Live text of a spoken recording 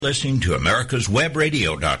Listening to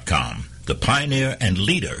America'sWebRadio.com, the pioneer and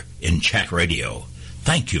leader in chat radio.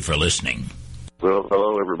 Thank you for listening. Well,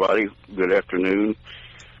 hello, everybody. Good afternoon.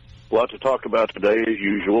 A lot to talk about today, as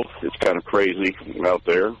usual. It's kind of crazy out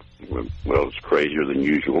there. Well, it's crazier than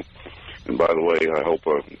usual. And by the way, I hope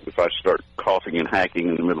if I start coughing and hacking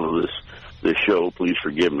in the middle of this show, please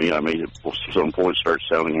forgive me. I may at some point start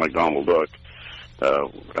sounding like Donald Duck.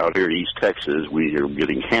 Out here in East Texas, we are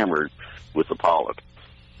getting hammered with the pollen.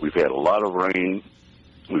 We've had a lot of rain,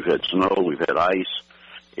 we've had snow, we've had ice,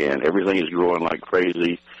 and everything is growing like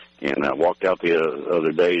crazy. And I walked out the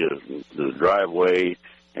other day to the driveway,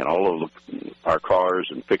 and all of our cars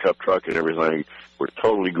and pickup truck and everything were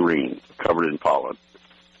totally green, covered in pollen.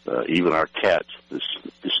 Even our cats is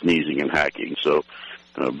sneezing and hacking, so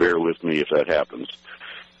bear with me if that happens.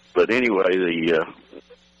 But anyway,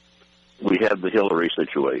 we had the Hillary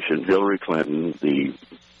situation. Hillary Clinton, the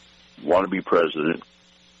wannabe president,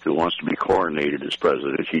 who wants to be coronated as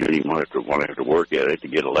president. She didn't even want to have to work at it to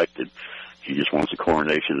get elected. She just wants the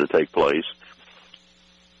coronation to take place.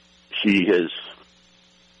 She has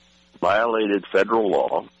violated federal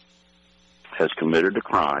law, has committed a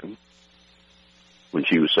crime when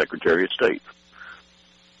she was Secretary of State.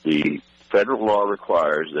 The federal law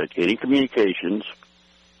requires that any communications,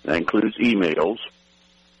 that includes emails,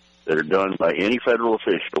 that are done by any federal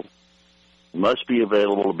official, must be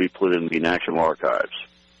available to be put in the National Archives.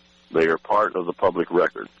 They are part of the public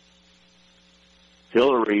record.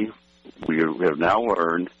 Hillary, we have now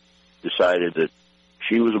learned, decided that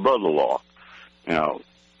she was above the law. Now,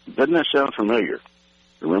 doesn't that sound familiar?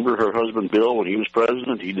 Remember her husband Bill, when he was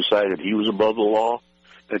president, he decided he was above the law?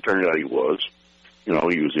 It turned out he was. You know,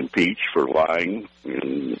 he was impeached for lying,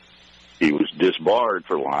 and he was disbarred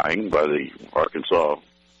for lying by the Arkansas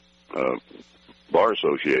Bar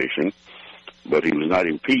Association, but he was not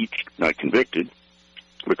impeached, not convicted,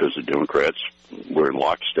 because the Democrats were in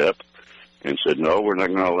lockstep and said, no, we're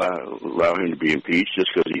not going to allow him to be impeached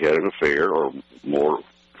just because he had an affair, or more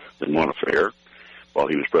than one affair, while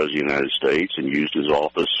he was President of the United States, and used his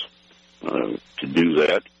office to do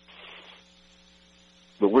that.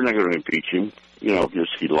 But we're not going to impeach him. You know,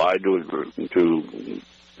 just he lied to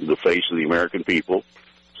the face of the American people,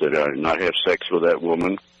 said, I did not have sex with that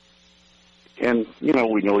woman. And, you know,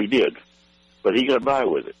 we know he did. But he got by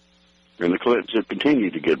with it. And the Clintons have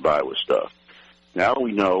continued to get by with stuff. Now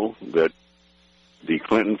we know that the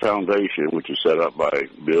Clinton Foundation, which is set up by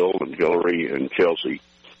Bill and Hillary and Chelsea,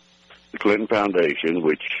 the Clinton Foundation,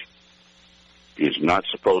 which is not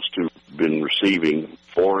supposed to have been receiving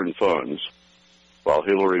foreign funds while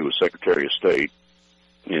Hillary was Secretary of State,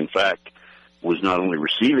 in fact, was not only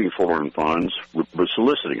receiving foreign funds, but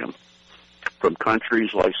soliciting them from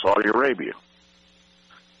countries like Saudi Arabia.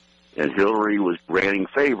 And Hillary was granting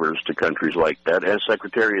favors to countries like that as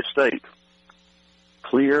Secretary of State.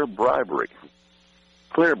 Clear bribery.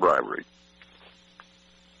 Clear bribery.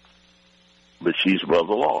 But she's above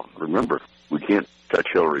the law. Remember, we can't touch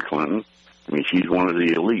Hillary Clinton. I mean, she's one of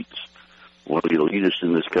the elites, one of the elitists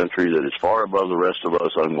in this country that is far above the rest of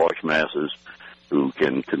us unwashed masses who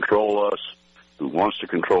can control us, who wants to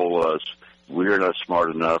control us. We are not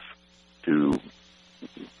smart enough to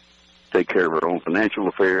take care of our own financial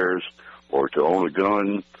affairs, or to own a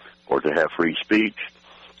gun, or to have free speech.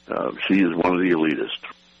 She is one of the elitists.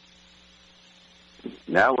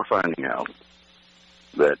 Now we're finding out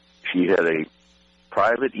that she had a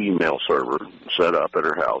private email server set up at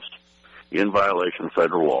her house in violation of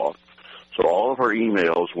federal law. So all of her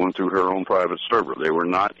emails went through her own private server. They were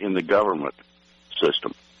not in the government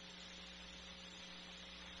system.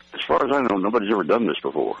 As far as I know, nobody's ever done this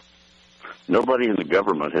before. Nobody in the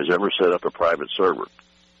government has ever set up a private server.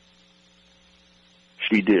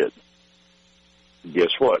 She did.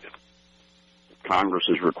 Guess what? Congress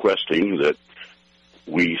is requesting that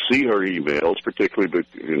we see her emails, particularly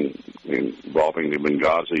involving the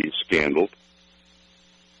Benghazi scandal,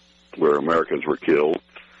 where Americans were killed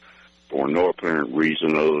for no apparent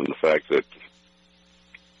reason other than the fact that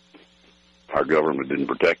our government didn't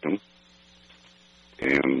protect them,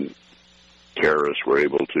 and terrorists were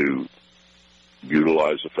able to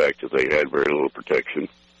utilize the fact that they had very little protection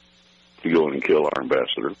to go in and kill our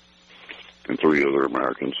ambassador and 3 other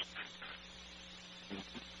Americans.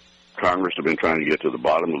 Congress have been trying to get to the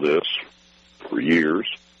bottom of this for years,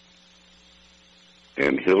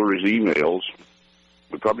 and Hillary's emails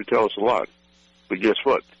would probably tell us a lot. But guess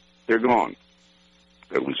what? They're gone.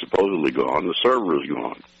 At least supposedly gone. The server is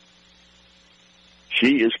gone.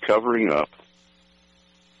 She is covering up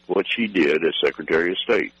what she did as Secretary of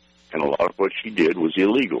State, and a lot of what she did was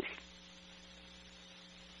illegal.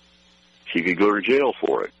 She could go to jail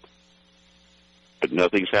for it. but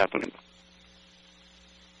nothing's happening.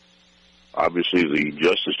 Obviously, the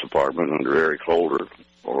Justice Department under Eric Holder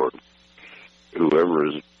or whoever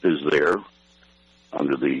is there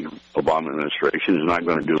under the Obama administration is not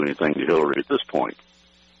going to do anything to Hillary at this point.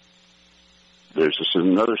 There's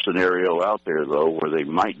another scenario out there, though, where they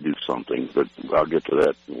might do something, but I'll get to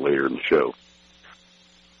that later in the show.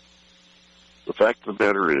 The fact of the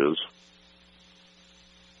matter is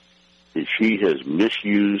she has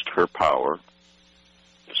misused her power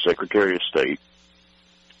as Secretary of State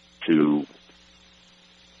to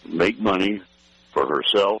make money for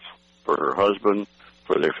herself, for her husband,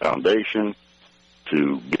 for their foundation,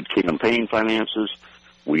 to get campaign finances.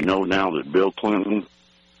 We know now that Bill Clinton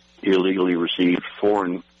illegally received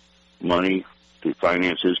foreign money to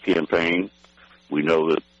finance his campaign. We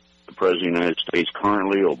know that the President of the United States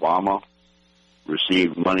currently, Obama,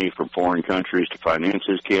 received money from foreign countries to finance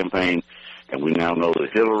his campaign, and we now know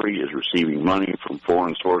that Hillary is receiving money from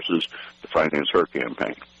foreign sources to finance her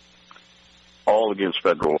campaign. All against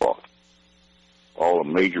federal law. All a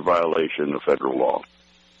major violation of federal law.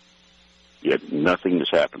 Yet nothing is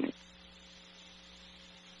happening.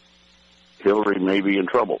 Hillary may be in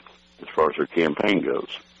trouble as far as her campaign goes.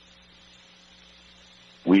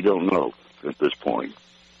 We don't know at this point.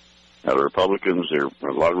 Now, the Republicans, there are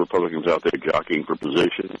a lot of Republicans out there jockeying for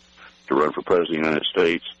position to run for President of the United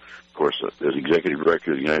States. Of course, as Executive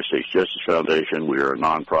Director of the United States Justice Foundation, we are a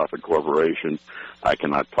nonprofit corporation. I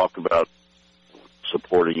cannot talk about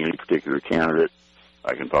supporting any particular candidate.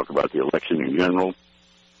 I can talk about the election in general.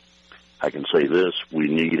 I can say this: we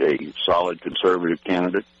need a solid conservative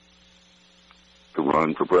candidate to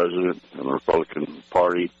run for president in the Republican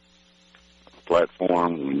Party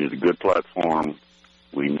platform. We need a good platform.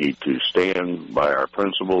 We need to stand by our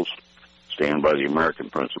principles, stand by the American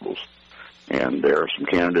principles. And there are some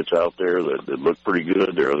candidates out there that look pretty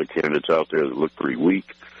good. There are other candidates out there that look pretty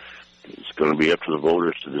weak. It's going to be up to the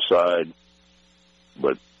voters to decide.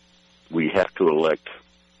 But we have to elect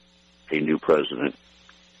a new president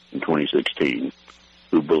in 2016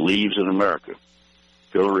 who believes in America.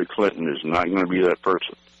 Hillary Clinton is not going to be that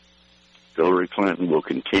person. Hillary Clinton will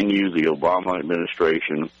continue the Obama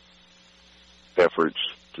administration efforts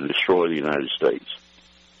to destroy the United States.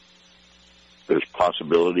 There's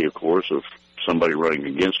possibility, of course, of somebody running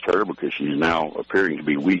against her because she's now appearing to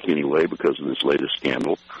be weak anyway because of this latest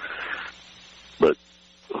scandal. But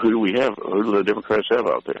who do we have? Who do the Democrats have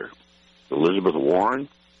out there? Elizabeth Warren?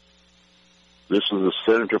 This is a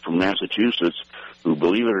senator from Massachusetts who,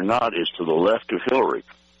 believe it or not, is to the left of Hillary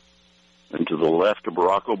and to the left of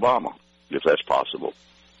Barack Obama, if that's possible.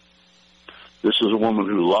 This is a woman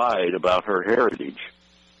who lied about her heritage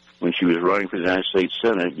when she was running for the United States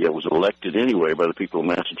Senate, yet was elected anyway by the people of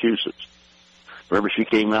Massachusetts. Remember, she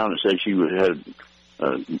came out and said she had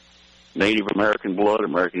Native American blood,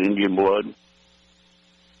 American Indian blood,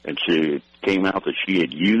 and she came out that she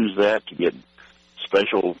had used that to get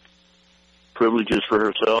special privileges for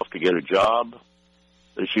herself, to get a job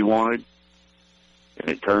that she wanted. And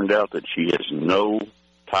it turned out that she has no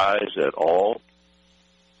ties at all,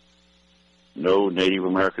 no Native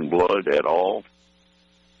American blood at all.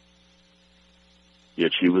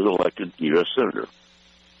 Yet she was elected U.S. Senator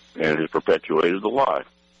and has perpetuated the lie.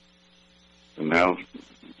 And now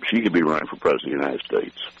she could be running for President of the United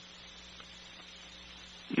States.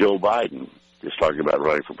 Joe Biden is talking about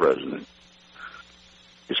running for president.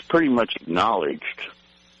 It's pretty much acknowledged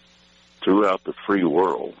throughout the free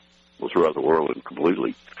world, well, throughout the world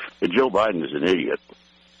completely, that Joe Biden is an idiot.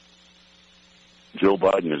 Joe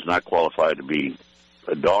Biden is not qualified to be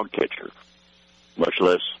a dog catcher, much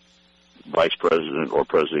less vice president or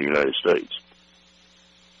president of the United States.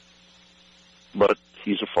 But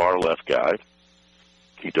he's a far-left guy.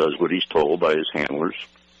 He does what he's told by his handlers,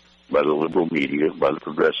 by the liberal media, by the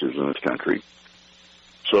progressives in this country.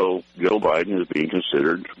 So Joe Biden is being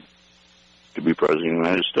considered to be president of the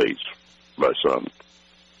United States by some.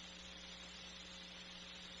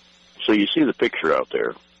 So you see the picture out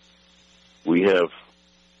there. We have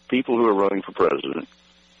people who are running for president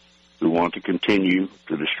who want to continue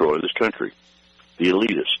to destroy this country. The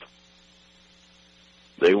elitist.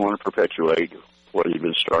 They want to perpetuate what has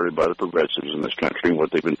been started by the progressives in this country and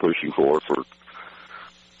what they've been pushing for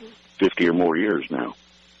 50 or more years now.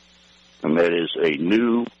 And that is a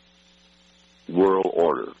new world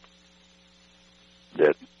order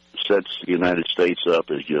that sets the United States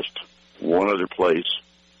up as just one other place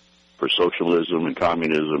for socialism and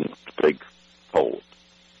communism to take hold.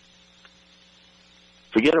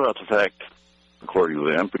 Forget about the fact, according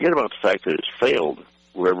to them, forget about the fact that it's failed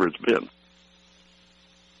wherever it's been.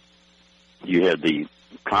 You had the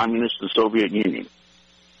communists, the Soviet Union.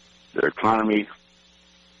 Their economy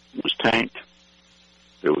tanked.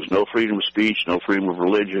 There was no freedom of speech, no freedom of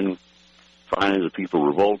religion. Finally, the people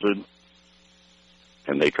revolted,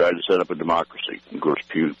 and they tried to set up a democracy. Of course,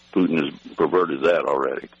 Putin has perverted that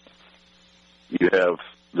already. You have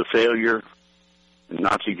the failure in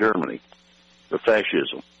Nazi Germany, the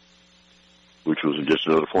fascism, which was just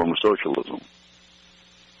another form of socialism.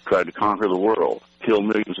 Tried to conquer the world, kill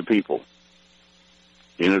millions of people.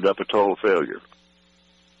 Ended up a total failure.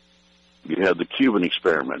 You had the Cuban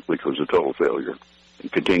experiment, which was a total failure.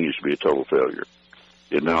 It continues to be a total failure.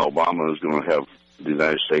 And now Obama is going to have the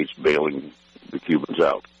United States bailing the Cubans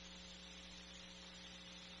out.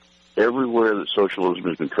 Everywhere that socialism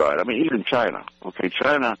has been tried, I mean, even China. Okay,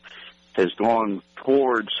 China has gone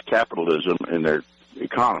towards capitalism in their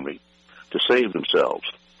economy to save themselves.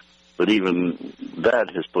 But even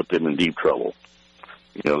that has put them in deep trouble.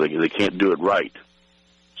 You know, they can't do it right.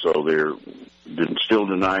 So they're still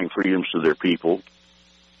denying freedoms to their people.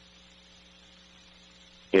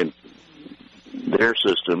 And their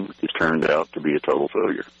system has turned out to be a total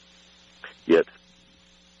failure. Yet,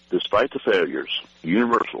 despite the failures,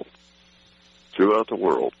 universal, throughout the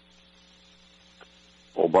world,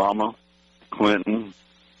 Obama, Clinton,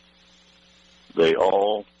 they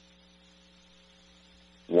all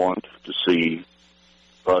want to see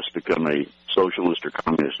us become a socialist or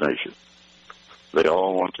communist nation. They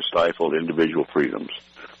all want to stifle individual freedoms.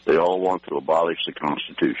 They all want to abolish the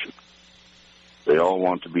Constitution. They all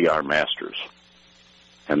want to be our masters.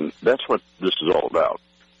 And that's what this is all about.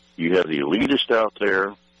 You have the elitist out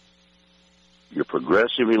there, your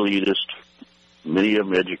progressive elitist, many of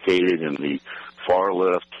them educated in the far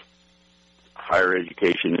left higher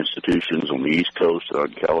education institutions on the East Coast and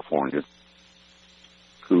in California,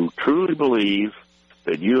 who truly believe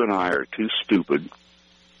that you and I are too stupid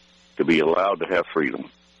to be allowed to have freedom.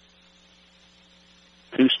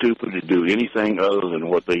 Too stupid to do anything other than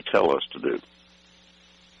what they tell us to do.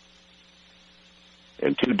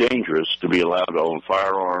 And too dangerous to be allowed to own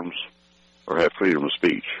firearms or have freedom of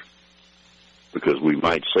speech. Because we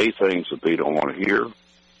might say things that they don't want to hear,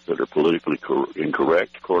 that are politically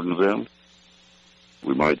incorrect according to them.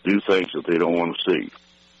 We might do things that they don't want to see.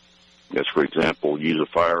 As, for example, use a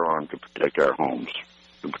firearm to protect our homes,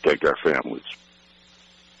 to protect our families.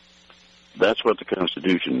 That's what the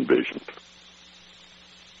Constitution envisioned.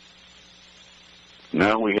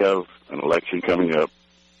 Now we have an election coming up.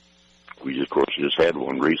 We, of course, just had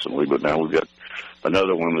one recently, but now we've got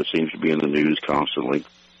another one that seems to be in the news constantly,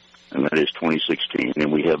 and that is 2016.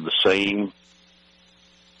 And we have the same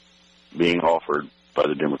being offered by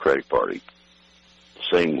the Democratic Party. The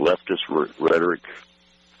same leftist rhetoric,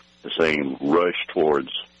 the same rush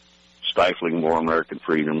towards stifling more American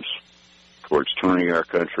freedoms, towards turning our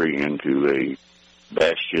country into a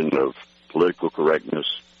bastion of political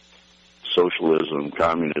correctness, socialism,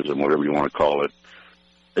 communism, whatever you want to call it,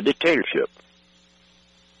 a dictatorship.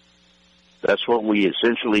 That's what we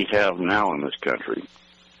essentially have now in this country,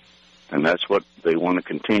 and that's what they want to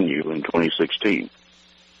continue in 2016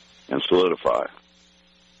 and solidify.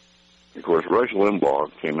 Of course, Rush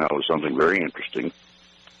Limbaugh came out with something very interesting,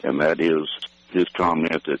 and that is his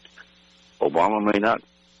comment that Obama may not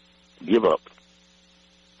give up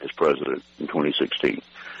as president in 2016.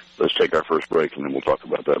 Let's take our first break, and then we'll talk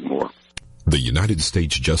about that more. The United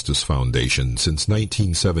States Justice Foundation since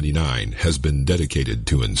 1979 has been dedicated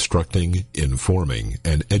to instructing, informing,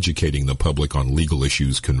 and educating the public on legal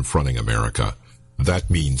issues confronting America. That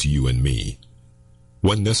means you and me.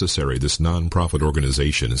 When necessary, this nonprofit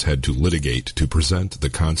organization has had to litigate to present the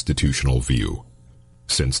constitutional view.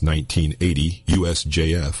 Since 1980,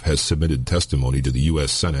 USJF has submitted testimony to the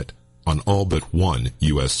U.S. Senate on all but one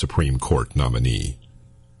U.S. Supreme Court nominee.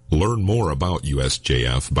 Learn more about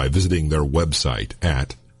USJF by visiting their website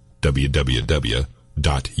at www.usjf.net.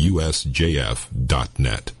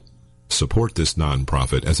 Support this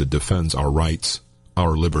nonprofit as it defends our rights,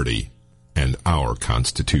 our liberty, and our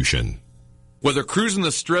Constitution. Whether cruising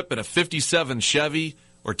the Strip in a 57 Chevy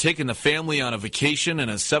or taking the family on a vacation in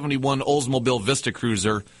a 71 Oldsmobile Vista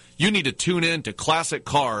Cruiser, you need to tune in to Classic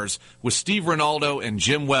Cars with Steve Ronaldo and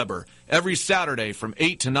Jim Weber every Saturday from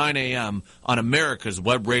 8 to 9 a.m. on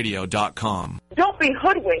americaswebradio.com. Don't be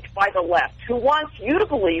hoodwinked by the left, who wants you to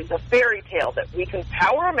believe the fairy tale that we can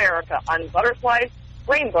power America on butterflies,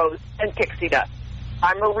 rainbows, and pixie dust.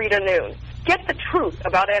 I'm Marita Noon. Get the truth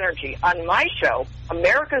about energy on my show,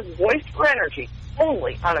 America's Voice for Energy,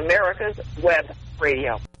 only on America's Web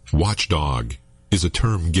Radio. Watchdog is a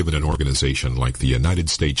term given an organization like the United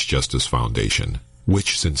States Justice Foundation,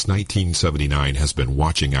 which since 1979 has been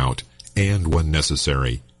watching out and, when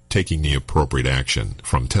necessary, taking the appropriate action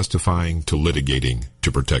from testifying to litigating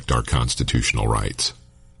to protect our constitutional rights.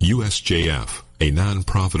 USJF, a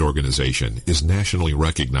non-profit organization, is nationally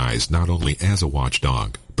recognized not only as a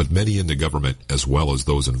watchdog, but many in the government, as well as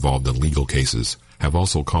those involved in legal cases, have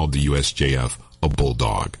also called the USJF a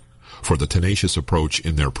bulldog for the tenacious approach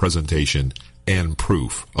in their presentation and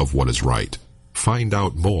proof of what is right. Find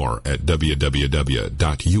out more at www.usjf.net.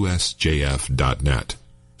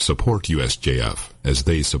 Support USJF as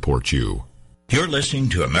they support you. You're listening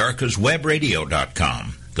to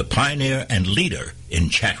America'sWebRadio.com, the pioneer and leader in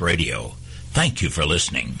chat radio. Thank you for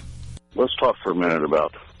listening. Let's talk for a minute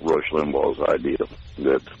about Rush Limbaugh's idea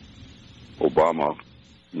that Obama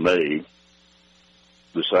may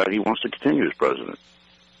decide he wants to continue as president.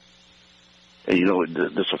 And, you know,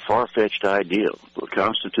 it's a far-fetched idea. The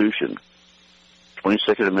Constitution,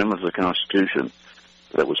 22nd Amendment of the Constitution,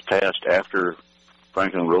 that was passed after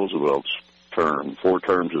Franklin Roosevelt's term, 4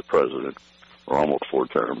 terms as president, or almost 4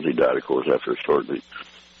 terms. He died, of course, shortly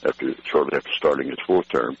after starting his 4th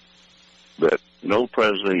term, that no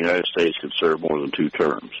president of the United States could serve more than 2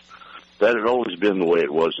 terms. That had always been the way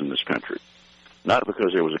it was in this country. Not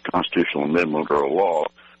because there was a constitutional amendment or a law,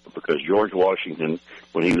 but because George Washington,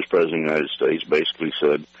 when he was president of the United States, basically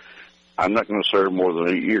said, I'm not going to serve more than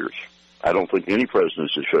 8 years. I don't think any president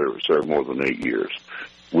should serve more than 8 years.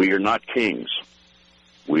 We are not kings.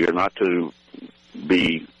 We are not to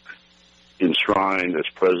be enshrined as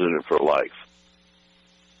president for life.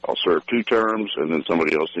 I'll serve 2 terms, and then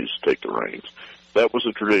somebody else needs to take the reins. That was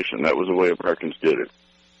a tradition. That was the way Americans did it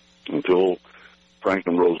until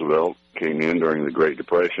Franklin Roosevelt came in during the Great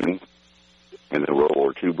Depression, and then World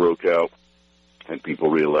War II broke out, and people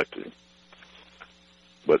reelected him.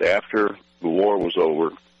 But after the war was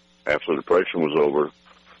over, after the Depression was over,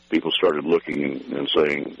 people started looking and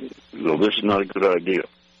saying, no, this is not a good idea.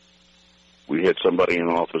 We had somebody in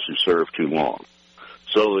office who served too long.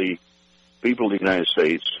 So the people of the United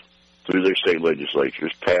States, through their state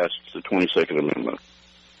legislatures, passed the 22nd Amendment,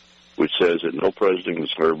 which says that no president can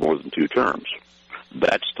serve more than 2 terms.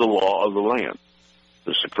 That's the law of the land.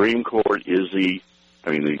 The Supreme Court is the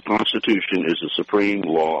Constitution is the supreme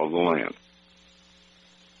law of the land.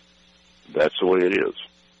 That's the way it is.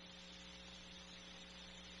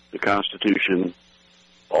 The Constitution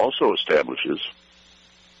also establishes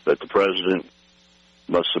that the president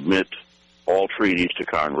must submit all treaties to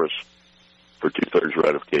Congress for 2/3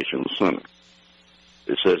 ratification of the Senate.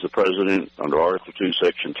 It says the president, under Article 2,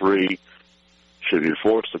 Section 3, should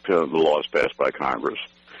enforce the laws passed by Congress.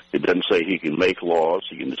 It doesn't say he can make laws.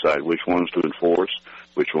 He can decide which ones to enforce,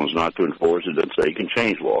 which ones not to enforce. It doesn't say he can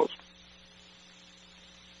change laws.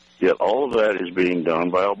 Yet all of that is being done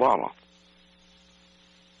by Obama.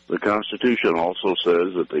 The Constitution also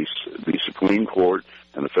says that the Supreme Court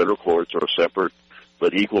and the federal courts are a separate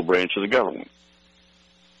but equal branch of the government.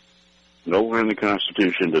 Nowhere in the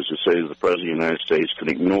Constitution does it say that the President of the United States can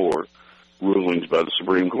ignore rulings by the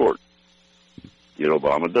Supreme Court. Yet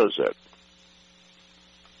Obama does that.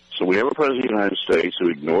 So we have a President of the United States who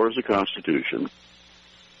ignores the Constitution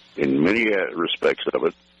in many respects of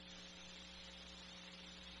it.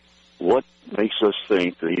 What makes us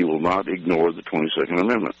think that he will not ignore the 22nd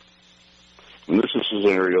Amendment? And this is the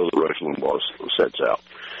scenario that Rush Limbaugh sets out.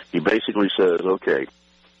 He basically says, okay,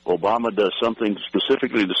 Obama does something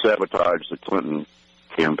specifically to sabotage the Clinton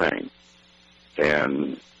campaign.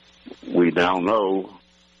 And we now know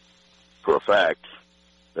for a fact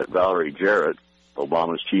that Valerie Jarrett,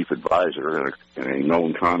 Obama's chief advisor and a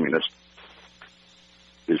known communist,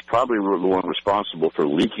 is probably the one responsible for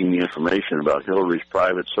leaking the information about Hillary's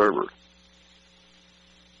private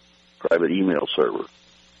email server.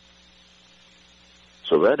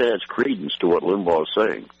 So that adds credence to what Limbaugh is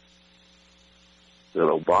saying, that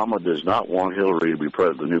Obama does not want Hillary to be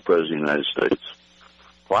the new president of the United States.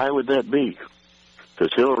 Why would that be?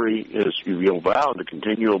 Because Hillary is vowed to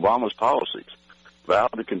continue Obama's policies,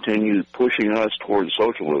 vowed to continue pushing us towards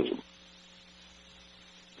socialism,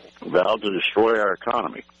 vowed to destroy our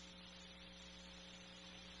economy.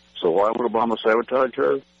 So why would Obama sabotage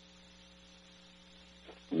her?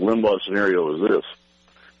 Limbaugh's scenario is this.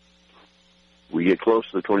 We get close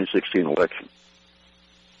to the 2016 election,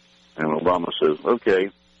 and Obama says, okay,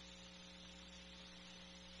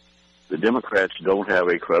 the Democrats don't have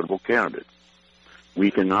a credible candidate. We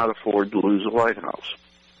cannot afford to lose the White House.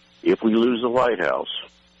 If we lose the White House,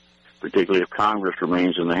 particularly if Congress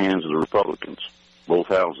remains in the hands of the Republicans, both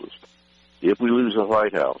houses, if we lose the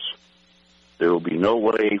White House, there will be no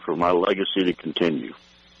way for my legacy to continue.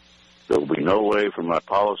 There will be no way for my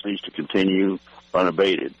policies to continue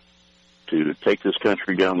unabated, to take this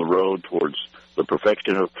country down the road towards the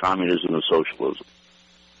perfection of communism and socialism.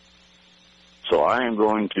 So I am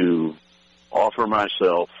going to offer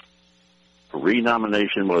myself for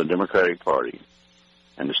renomination by the Democratic Party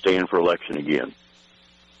and to stand for election again.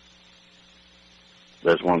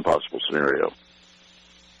 That's one possible scenario.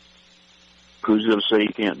 Who's going to say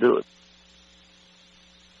he can't do it?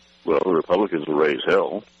 Well, the Republicans will raise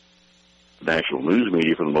hell. The national news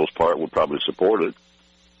media, for the most part, would probably support it.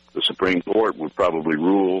 The Supreme Court would probably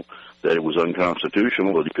rule that it was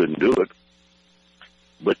unconstitutional, that he couldn't do it.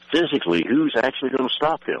 But physically, who's actually going to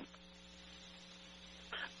stop him?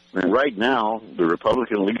 And right now, the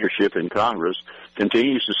Republican leadership in Congress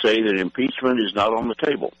continues to say that impeachment is not on the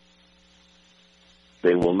table.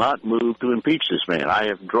 They will not move to impeach this man. I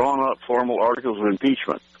have drawn up formal articles of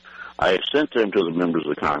impeachment. I have sent them to the members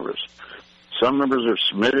of Congress. Some members have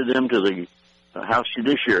submitted them to the House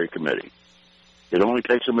Judiciary Committee. It only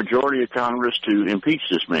takes a majority of Congress to impeach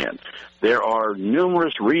this man. There are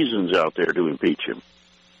numerous reasons out there to impeach him.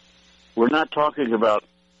 We're not talking about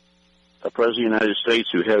a president of the United States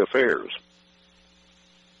who had affairs.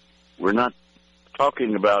 We're not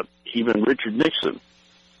talking about even Richard Nixon,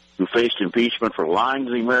 who faced impeachment for lying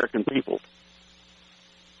to the American people.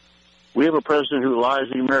 We have a president who lies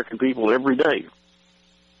to the American people every day.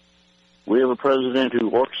 We have a president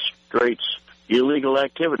who orchestrates illegal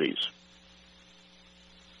activities.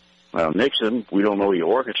 Now, Nixon, we don't know he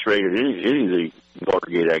orchestrated any of the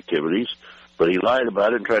Watergate activities, but he lied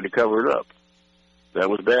about it and tried to cover it up. That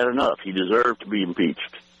was bad enough. He deserved to be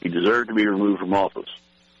impeached. He deserved to be removed from office.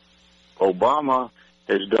 Obama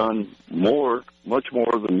has done much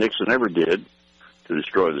more than Nixon ever did to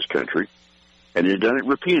destroy this country, and he's done it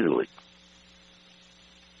repeatedly.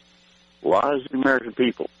 Lies to the American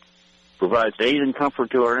people, provides aid and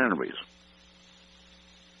comfort to our enemies.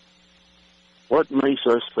 What makes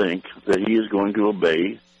us think that he is going to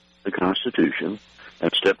obey the Constitution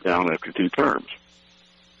and step down after 2 terms?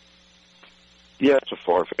 Yeah, it's a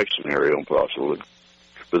far-fetched scenario, possibly.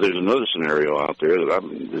 But there's another scenario out there that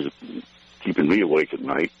is keeping me awake at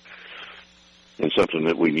night, and something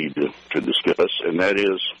that we need to discuss, and that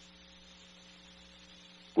is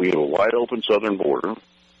we have a wide-open southern border.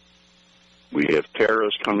 We have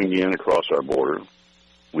terrorists coming in across our border.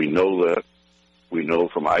 We know that. We know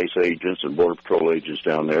from ICE agents and Border Patrol agents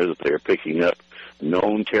down there that they are picking up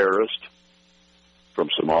known terrorists from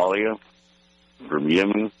Somalia, from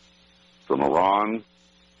Yemen, from Iran,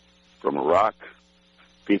 from Iraq,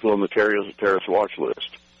 people on the terrorist watch list.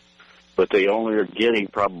 But they only are getting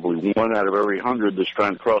probably 1 out of every 100 that's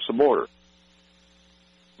trying to cross the border.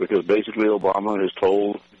 Because basically Obama has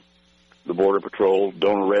told the Border Patrol,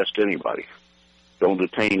 don't arrest anybody. Don't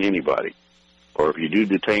detain anybody. Or if you do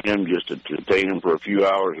detain them, just to detain them for a few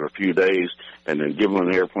hours or a few days and then give them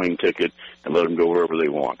an airplane ticket and let them go wherever they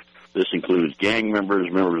want. This includes gang members,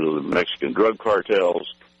 members of the Mexican drug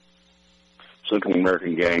cartels, Central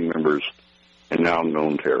American gang members, and now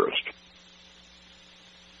known terrorists.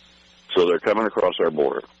 So they're coming across our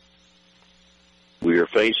border. We are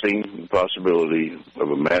facing the possibility of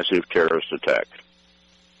a massive terrorist attack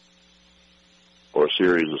or a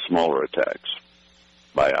series of smaller attacks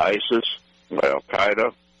by ISIS, by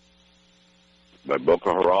Al-Qaeda, by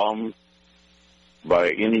Boko Haram,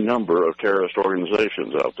 by any number of terrorist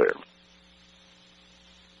organizations out there.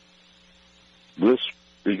 This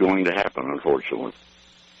is going to happen, unfortunately.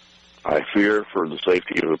 I fear for the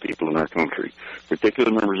safety of the people in our country,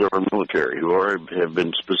 particularly members of our military who have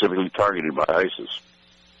been specifically targeted by ISIS.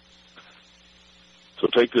 So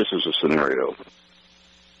take this as a scenario.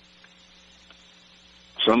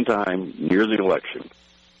 Sometime near the election,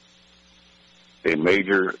 a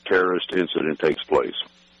major terrorist incident takes place.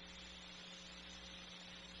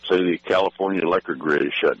 Say the California electric grid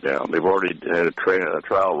is shut down. They've already had a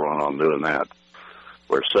trial run on doing that,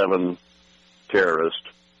 where 7 terrorists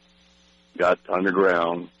got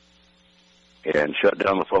underground and shut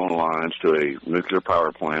down the phone lines to a nuclear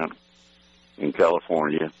power plant in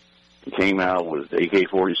California and came out with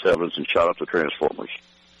AK-47s and shot up the transformers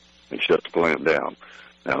and shut the plant down.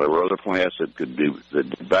 Now, there were other plants that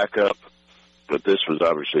did back up, but this was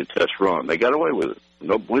obviously a test run. They got away with it.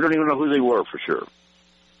 We don't even know who they were for sure.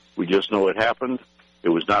 We just know it happened. It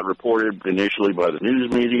was not reported initially by the news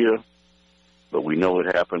media, but we know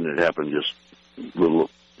it happened. It happened just a little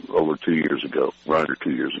over 2 years ago, or under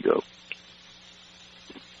 2 years ago.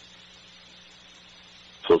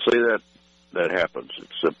 So say that happens,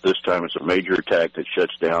 except this time it's a major attack that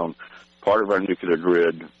shuts down part of our nuclear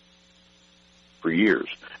grid for years.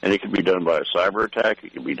 And it can be done by a cyber attack.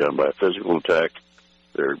 It can be done by a physical attack.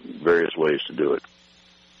 There are various ways to do it.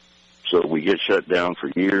 So we get shut down for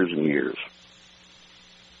years and years.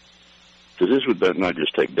 So this would not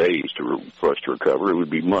just take days for us to recover. It would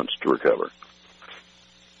be months to recover,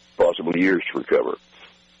 possibly years to recover.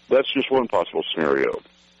 that's just one possible scenario.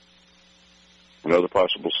 Another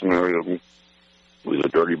possible scenario was a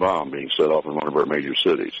dirty bomb being set off in one of our major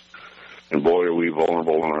cities. And boy, are we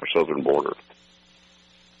vulnerable on our southern border.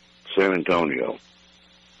 San Antonio,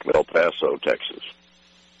 El Paso, Texas,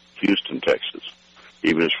 Houston, Texas,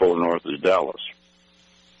 even as far north as Dallas,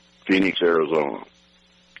 Phoenix, Arizona,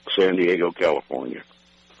 San Diego, California.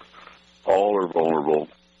 All are vulnerable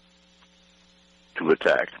to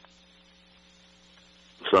attack.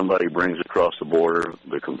 Somebody brings across the border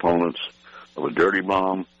the components of a dirty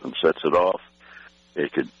bomb and sets it off.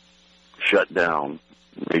 It could shut down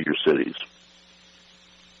major cities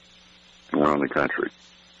around the country.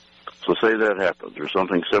 So say that happens, or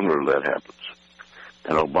something similar to that happens,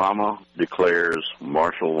 and Obama declares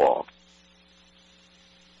martial law.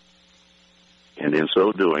 And in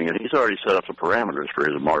so doing, and he's already set up the parameters for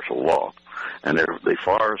his martial law, and they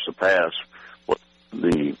far surpass what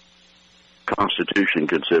the Constitution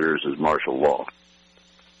considers as martial law.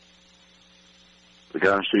 The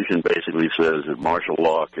Constitution basically says that martial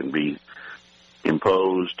law can be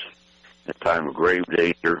imposed at a time of grave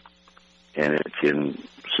danger, and it can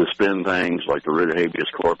suspend things like the writ of habeas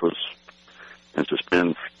corpus and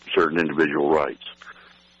suspend certain individual rights.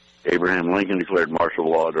 Abraham Lincoln declared martial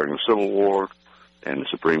law during the Civil War, and the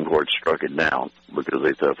Supreme Court struck it down because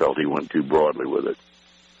they felt he went too broadly with it.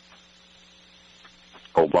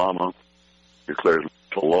 Obama declares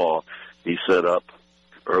martial law. He set up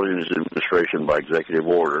early in his administration by executive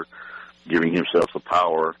order, giving himself the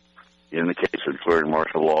power in the case of declaring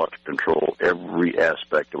martial law to control every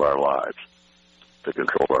aspect of our lives, to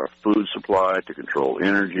control our food supply, to control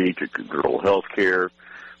energy, to control health care,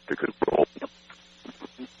 to control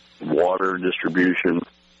water distribution,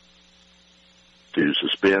 to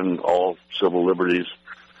suspend all civil liberties.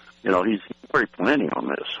 You know, he's already planning on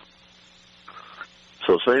this.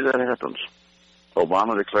 So say that happens.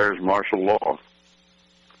 Obama declares martial law,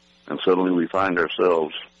 and suddenly we find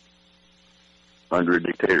ourselves under a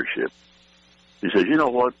dictatorship. He says, you know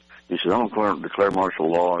what? He says, I'm going to declare martial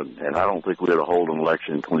law, and I don't think we ought to hold an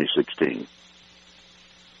election in 2016.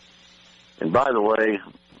 And by the way,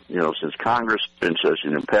 you know, since Congress has been such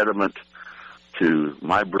an impediment to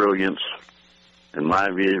my brilliance and my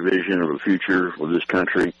vision of a future of this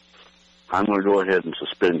country, I'm going to go ahead and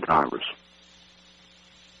suspend Congress.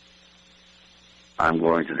 I'm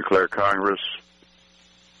going to declare Congress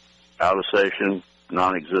out of session,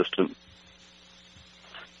 non-existent.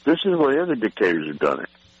 This is the way other dictators have done it.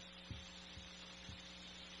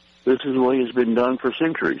 This is the way it's been done for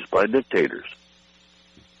centuries by dictators.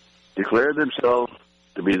 Declare themselves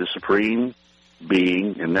to be the supreme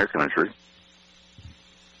being in their country,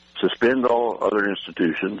 suspend all other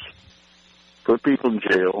institutions, put people in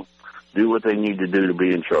jail, do what they need to do to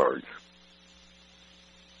be in charge.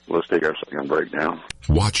 Let's take our second break now.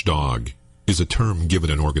 Watchdog is a term given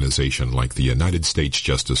an organization like the United States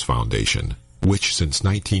Justice Foundation, which since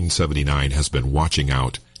 1979 has been watching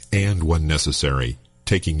out and, when necessary,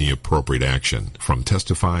 taking the appropriate action, from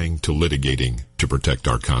testifying to litigating to protect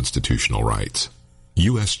our constitutional rights.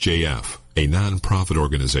 USJF, a non-profit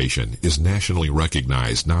organization, is nationally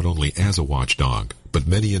recognized not only as a watchdog, but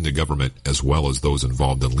many in the government, as well as those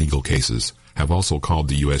involved in legal cases, have also called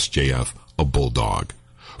the USJF a bulldog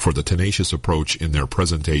for the tenacious approach in their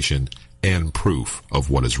presentation and proof of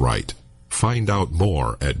what is right. Find out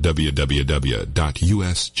more at www.usjf.net.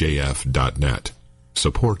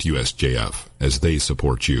 Support USJF as they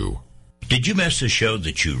support you. Did you miss a show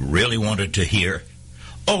that you really wanted to hear?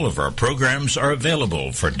 All of our programs are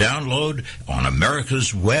available for download on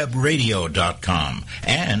americaswebradio.com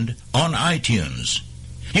and on iTunes.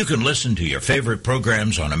 You can listen to your favorite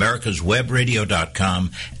programs on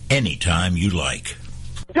americaswebradio.com anytime you like.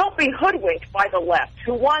 Don't be hoodwinked by the left,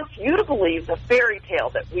 who wants you to believe the fairy tale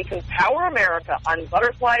that we can power America on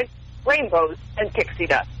butterflies, rainbows, and pixie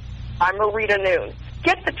dust. I'm Marita Noon.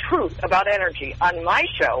 Get the truth about energy on my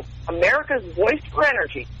show, America's Voice for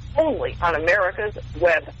Energy, only on America's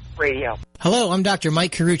Web Radio. Hello, I'm Dr.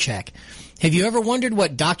 Mike Karuchak. Have you ever wondered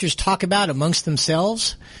what doctors talk about amongst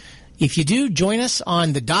themselves? If you do, join us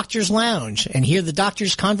on the Doctor's Lounge and hear the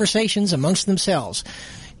doctors' conversations amongst themselves.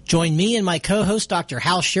 Join me and my co-host, Dr.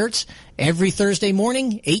 Hal Schertz, every Thursday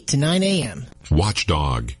morning, 8 to 9 a.m.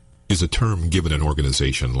 Watchdog is a term given an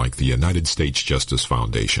organization like the United States Justice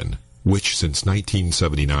Foundation, which since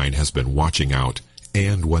 1979 has been watching out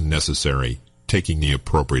and, when necessary, taking the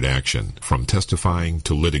appropriate action, from testifying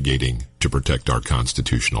to litigating to protect our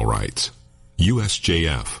constitutional rights.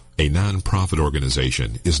 USJF, a non-profit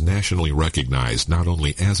organization, is nationally recognized not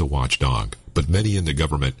only as a watchdog, but many in the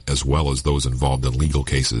government, as well as those involved in legal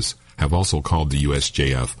cases, have also called the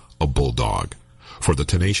USJF a bulldog for the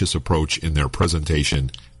tenacious approach in their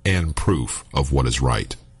presentation and proof of what is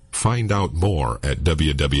right. Find out more at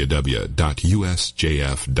www.usjf.net.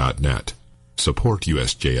 Support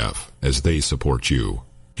USJF as they support you.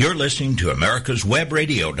 You're listening to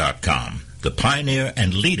AmericasWebRadio.com, the pioneer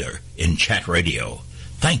and leader in chat radio.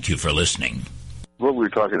 Thank you for listening. What we're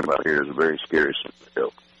talking about here is a very scary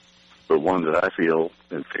scenario, but one that I feel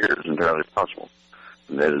and fear is entirely possible,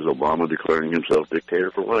 and that is Obama declaring himself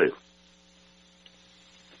dictator for life.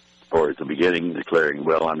 Or at the beginning declaring,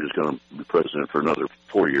 well, I'm just going to be president for another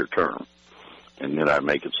 4-year term, and then I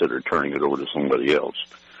may consider turning it over to somebody else.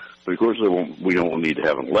 But of course, we don't need to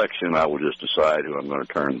have an election. I will just decide who I'm going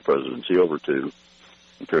to turn the presidency over to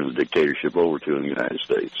and turn the dictatorship over to in the United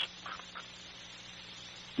States.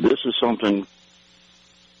 This is something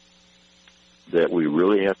that we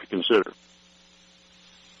really have to consider,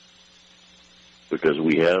 because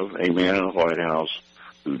we have a man in the White House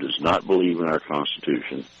who does not believe in our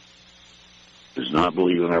Constitution, does not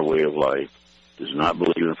believe in our way of life, does not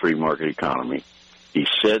believe in a free market economy. He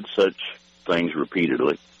said such things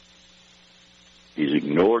repeatedly. He's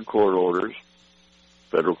ignored court orders,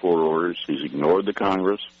 federal court orders. He's ignored the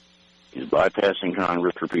Congress. He's bypassing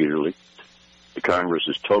Congress repeatedly. The Congress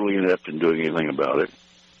is totally inept in doing anything about it.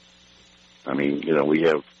 I mean, we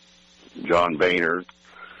have John Boehner,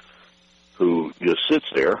 who just sits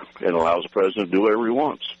there and allows the president to do whatever he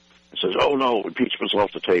wants. And says, oh, no, impeachment's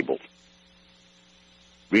off the table.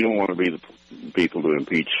 We don't want to be the people to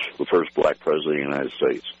impeach the first black president of the United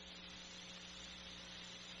States.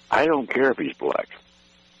 I don't care if he's black.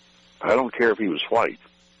 I don't care if he was white.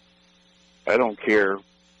 I don't care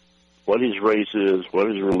what his race is, what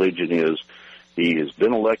his religion is. He has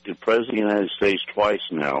been elected president of the United States twice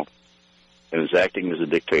now and is acting as a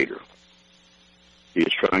dictator. He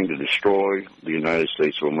is trying to destroy the United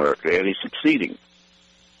States of America, and he's succeeding.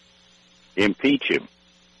 Impeach him.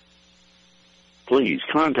 Please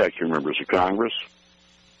contact your members of Congress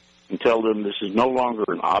and tell them this is no longer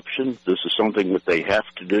an option. This is something that they have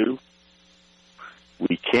to do.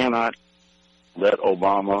 We cannot let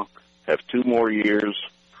Obama have 2 more years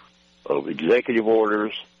of executive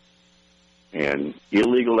orders and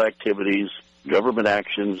illegal activities, government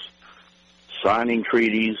actions, signing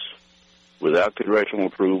treaties without congressional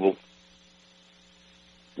approval.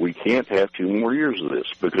 We can't have 2 more years of this,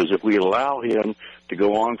 because if we allow him to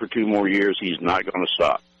go on for 2 more years, he's not going to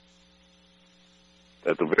stop.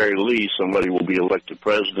 At the very least, somebody will be elected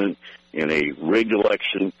president in a rigged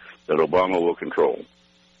election that Obama will control.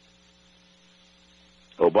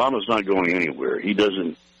 Obama's not going anywhere. He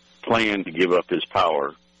doesn't plan to give up his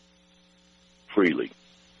power freely.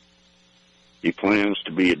 He plans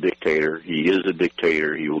to be a dictator. He is a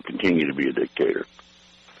dictator. He will continue to be a dictator.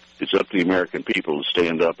 It's up to the American people to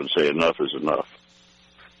stand up and say enough is enough,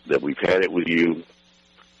 that we've had it with you.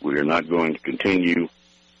 We are not going to continue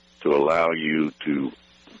to allow you to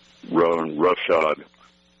run roughshod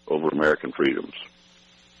over American freedoms.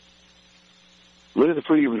 Look at the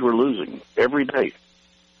freedoms we're losing every day.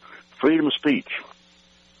 Freedom of speech.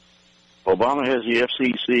 Obama has the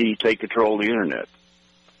FCC take control of the Internet.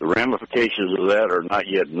 The ramifications of that are not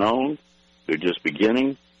yet known. They're just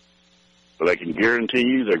beginning. But I can guarantee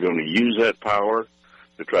you they're going to use that power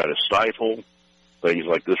to try to stifle things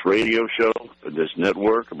like this radio show, this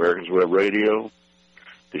network, America's Web Radio,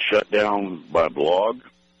 to shut down my blog,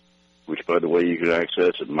 which, by the way, you can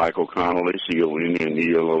access at Michael Connolly,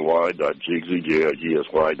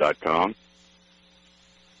 CONNELLY.jigsy.com.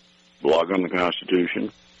 Blog on the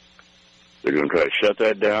Constitution. They're going to try to shut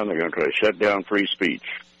that down. They're going to try to shut down free speech.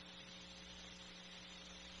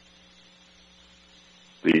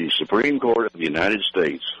 The Supreme Court of the United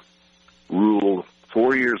States ruled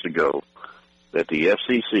 4 years ago that the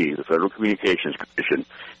FCC, the Federal Communications Commission,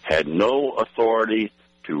 had no authority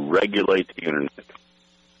to regulate the Internet.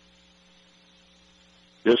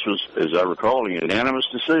 This was, as I recall, a unanimous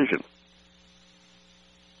decision.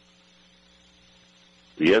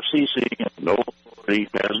 The FCC has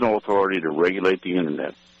no authority to regulate the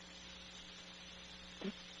Internet.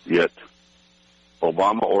 Yet,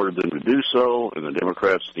 Obama ordered them to do so, and the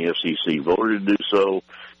Democrats in the FCC voted to do so,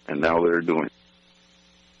 and now they're doing it.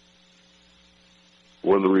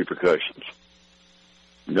 What are the repercussions?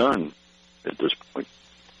 None at this point.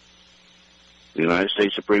 The United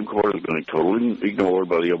States Supreme Court has been totally ignored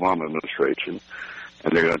by the Obama administration,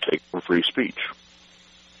 and they're going to take for free speech.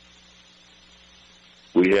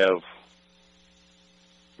 We have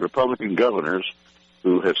Republican governors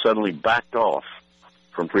who have suddenly backed off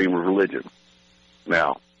from freedom of religion.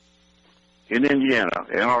 Now, in Indiana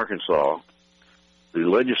and Arkansas, the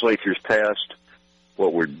legislatures passed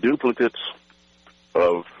what were duplicates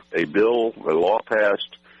of a law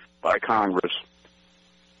passed by Congress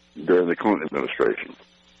during the Clinton administration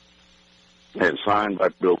and signed by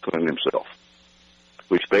Bill Clinton himself,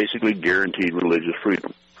 which basically guaranteed religious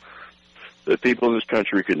freedom. That people in this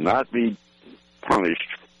country could not be punished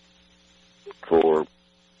for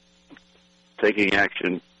taking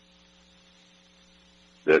action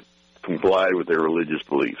that complied with their religious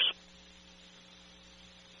beliefs.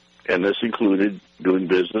 And this included doing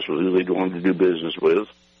business with who they wanted to do business with.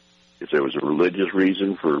 If there was a religious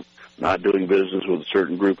reason for not doing business with a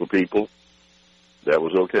certain group of people, that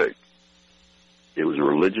was okay. It was a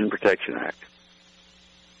Religion Protection Act.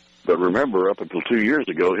 But remember, up until 2 years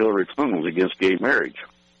ago, Hillary Clinton was against gay marriage.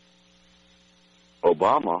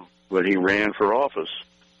 Obama, when he ran for office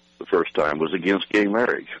the first time, was against gay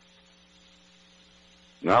marriage.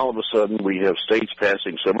 Now all of a sudden we have states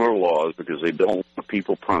passing similar laws because they don't want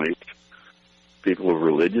people punished, people of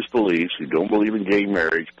religious beliefs who don't believe in gay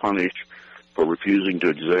marriage punished for refusing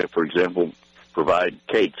to, for example, provide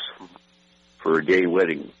cakes for a gay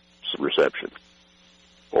wedding reception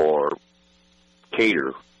or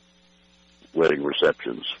cater wedding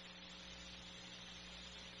receptions,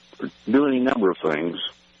 or do any number of things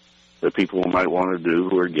that people might want to do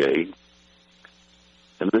who are gay.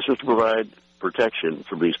 And this is to provide protection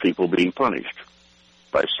for these people being punished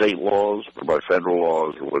by state laws or by federal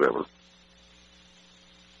laws or whatever.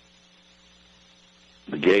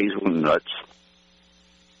 The gays went nuts,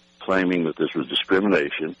 claiming that this was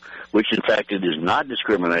discrimination, which in fact it is not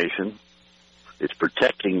discrimination. It's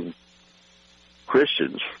protecting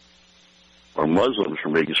Christians or Muslims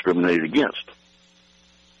from being discriminated against.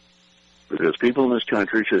 Because people in this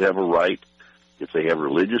country should have a right, if they have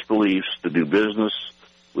religious beliefs, to do business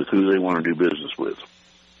with who they want to do business with.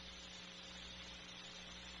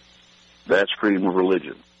 That's freedom of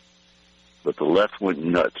religion. But the left went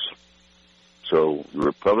nuts. So the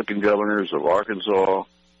Republican governors of Arkansas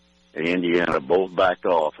and Indiana both backed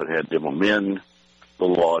off and had them amend the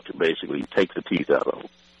law to basically take the teeth out of them.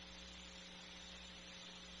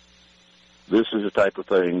 This is the type of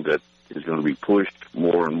thing that is going to be pushed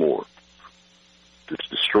more and more to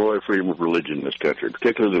destroy freedom of religion in this country,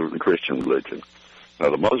 particularly the Christian religion. Now,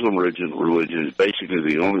 the Muslim religion is basically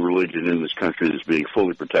the only religion in this country that's being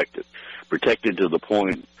fully protected to the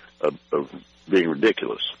point of being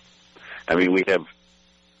ridiculous. I mean, we have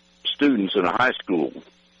students in a high school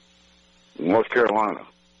in North Carolina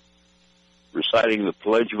reciting the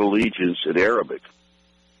Pledge of Allegiance in Arabic,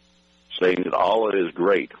 saying that Allah is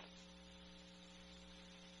great,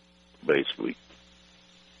 basically.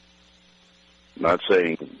 Not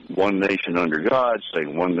saying one nation under God,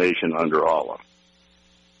 saying one nation under Allah.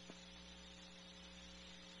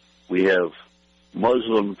 We have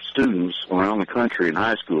Muslim students around the country in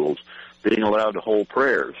high schools being allowed to hold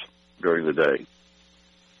prayers during the day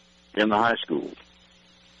in the high schools.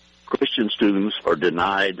 Christian students are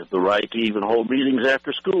denied the right to even hold meetings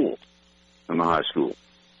after school in the high school.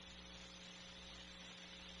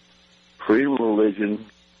 Freedom of religion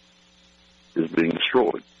is being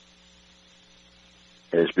destroyed.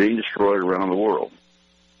 And it's being destroyed around the world.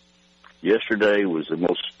 Yesterday was the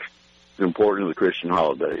most important of the Christian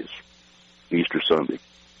holidays, Easter Sunday.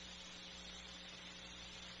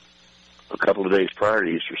 A couple of days prior to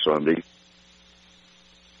Easter Sunday,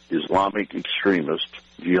 Islamic extremist,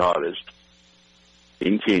 jihadist,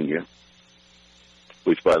 in Kenya,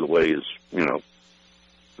 which, by the way, is,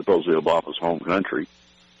 supposedly Obama's home country.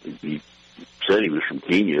 He said he was from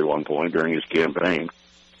Kenya at one point during his campaign.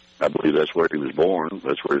 I believe that's where he was born.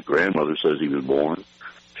 That's where his grandmother says he was born.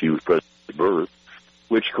 She was president at birth,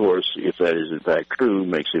 which, of course, if that is in fact true,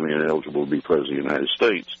 makes him ineligible to be president of the United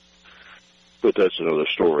States. But that's another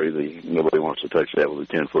story. Nobody wants to touch that with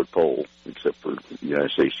a 10-foot pole, except for the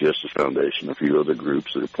United States Justice Foundation and a few other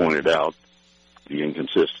groups that have pointed out the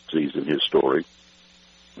inconsistencies in his story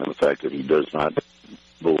and the fact that he does not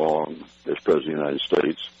belong as president of the United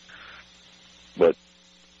States. But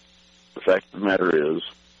the fact of the matter is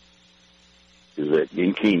that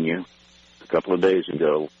in Kenya, a couple of days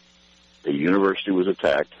ago, a university was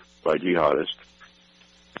attacked by jihadists.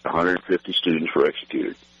 150 students were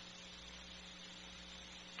executed.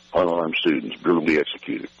 Unarmed students, brutally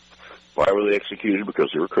executed. Why were they executed? Because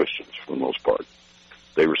they were Christians, for the most part.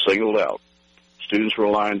 They were singled out. Students were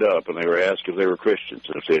lined up, and they were asked if they were Christians.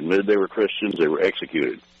 And if they admitted they were Christians, they were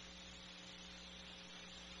executed.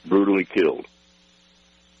 Brutally killed.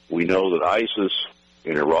 We know that ISIS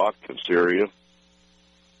in Iraq and Syria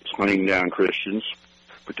is hunting down Christians,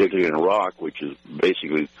 particularly in Iraq, which is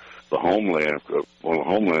basically the homeland, one of the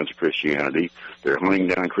homelands of Christianity. They're hunting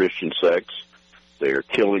down Christian sects. They are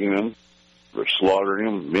killing them. They're slaughtering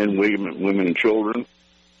them, men, women, and children.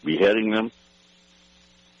 beheading them.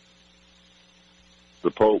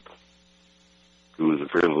 The Pope, who is a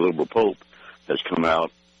fairly liberal Pope, has come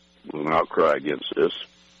out with an outcry against this.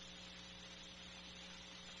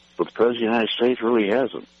 But the President of the United States really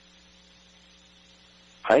hasn't.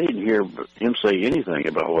 I didn't hear him say anything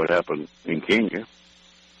about what happened in Kenya.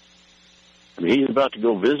 I mean, he's about to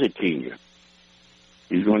go visit Kenya.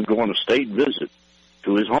 He's going to go on a state visit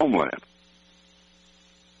to his homeland.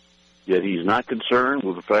 Yet he's not concerned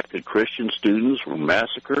with the fact that Christian students were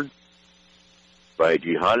massacred by a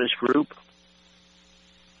jihadist group.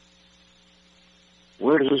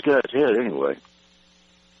 Where does this guy's head anyway?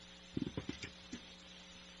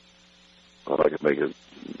 Well, I could make a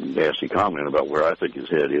nasty comment about where I think his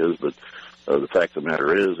head is, but the fact of the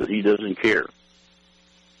matter is that he doesn't care.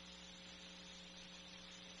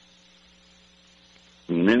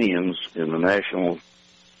 Minions in the national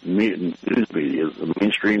news media, the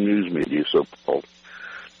mainstream news media, so-called,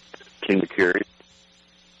 tend to carry.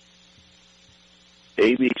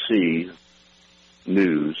 ABC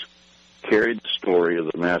News carried the story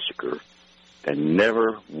of the massacre and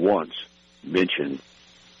never once mentioned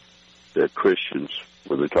that Christians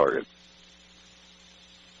were the target.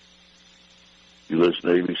 You listen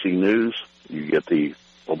to ABC News, you get the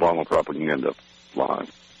Obama propaganda line.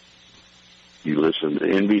 You listen to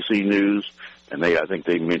NBC News, and I think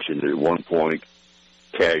they mentioned it at one point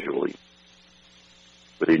casually.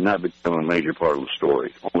 But it did not become a major part of the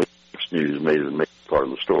story. Only Fox News made it a major part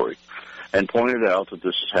of the story and pointed out that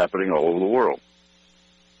this is happening all over the world.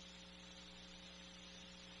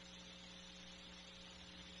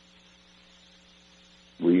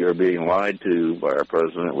 We are being lied to by our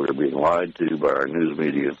president. We are being lied to by our news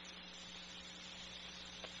media.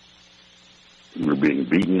 We're being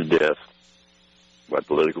beaten to death by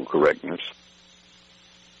political correctness.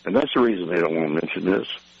 And that's the reason they don't want to mention this.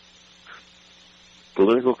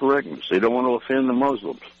 Political correctness. They don't want to offend the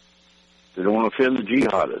Muslims. They don't want to offend the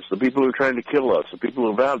jihadists, the people who are trying to kill us, the people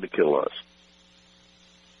who vowed to kill us.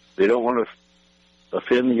 They don't want to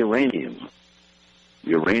offend the Iranian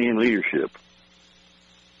leadership.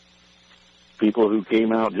 People who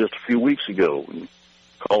came out just a few weeks ago and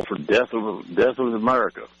called for death of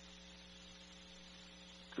America,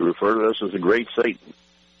 to refer to us as the great Satan,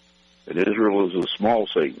 and Israel is a small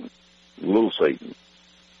Satan, little Satan,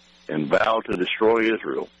 and vow to destroy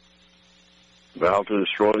Israel, vow to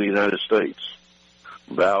destroy the United States,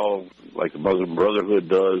 vow, like the Muslim Brotherhood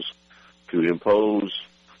does, to impose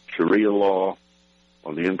Sharia law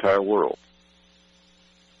on the entire world,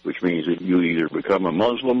 which means that you either become a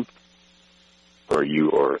Muslim, or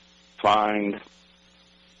you are fined,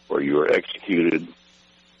 or you are executed,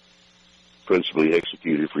 principally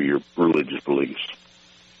executed for your religious beliefs.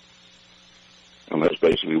 And that's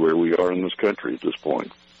basically where we are in this country at this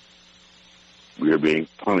point. We are being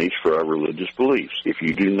punished for our religious beliefs. If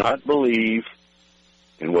you do not believe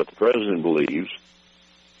in what the president believes,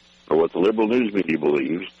 or what the liberal news media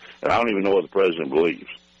believes, and I don't even know what the president believes.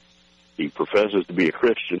 He professes to be a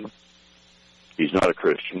Christian. He's not a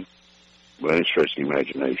Christian, by any stretch of the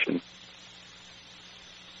imagination.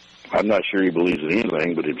 I'm not sure he believes in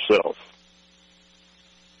anything but himself.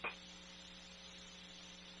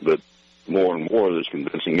 But more and more there's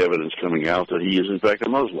convincing evidence coming out that he is in fact a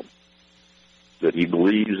Muslim, that he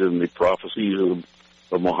believes in the prophecies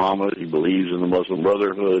of Muhammad, he believes in the Muslim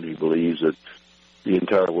Brotherhood, he believes that the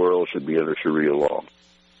entire world should be under Sharia law.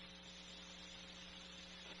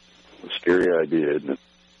 A scary idea, isn't it?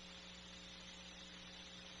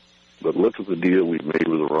 But look at the deal we've made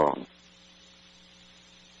with Iran,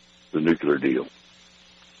 the nuclear deal.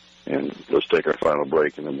 And let's take our final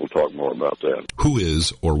break, and then we'll talk more about that. Who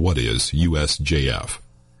is or what is USJF?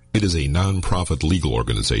 It is a non-profit legal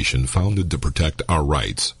organization founded to protect our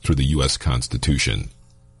rights through the U.S. Constitution.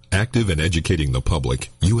 Active in educating the public,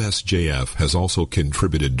 USJF has also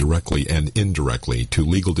contributed directly and indirectly to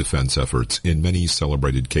legal defense efforts in many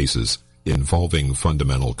celebrated cases involving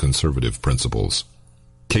fundamental conservative principles.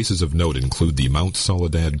 Cases of note include the Mount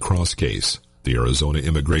Soledad Cross case, the Arizona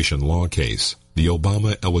immigration law case, the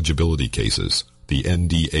Obama eligibility cases, the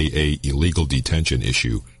NDAA illegal detention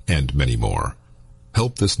issue, and many more.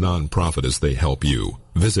 Help this nonprofit as they help you.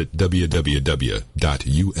 Visit www.usjf.net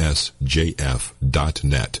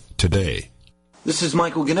today. This is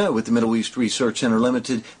Michael Gannett with the Middle East Research Center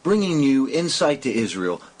Limited, bringing you Insight to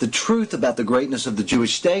Israel, the truth about the greatness of the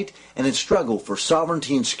Jewish state and its struggle for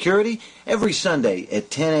sovereignty and security, every Sunday at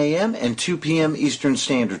 10 a.m. and 2 p.m. Eastern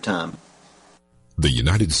Standard Time. The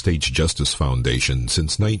United States Justice Foundation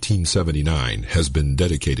since 1979 has been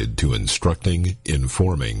dedicated to instructing,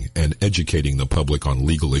 informing, and educating the public on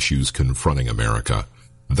legal issues confronting America.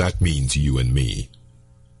 That means you and me.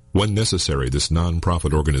 When necessary, this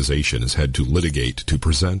non-profit organization has had to litigate to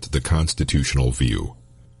present the constitutional view.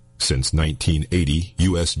 Since 1980,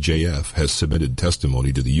 USJF has submitted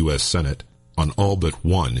testimony to the U.S. Senate on all but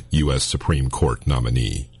one U.S. Supreme Court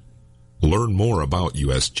nominee. Learn more about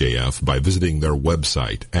USJF by visiting their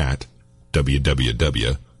website at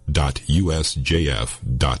www.usjf.net.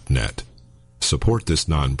 Support this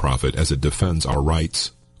nonprofit as it defends our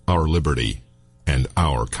rights, our liberty, and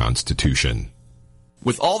our Constitution.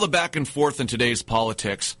 With all the back and forth in today's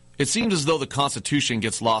politics, it seems as though the Constitution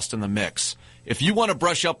gets lost in the mix. If you want to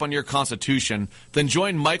brush up on your Constitution, then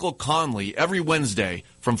join Michael Conley every Wednesday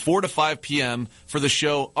from 4 to 5 p.m. for the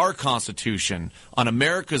show Our Constitution on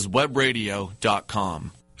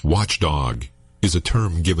americaswebradio.com. Watchdog is a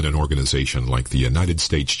term given an organization like the United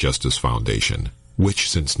States Justice Foundation, which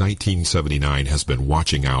since 1979 has been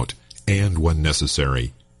watching out and, when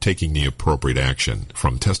necessary, taking the appropriate action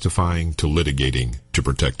from testifying to litigating to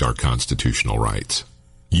protect our constitutional rights.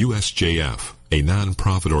 USJF, a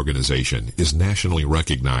non-profit organization, is nationally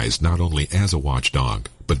recognized not only as a watchdog,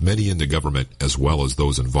 but many in the government, as well as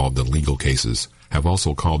those involved in legal cases, have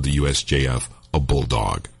also called the USJF a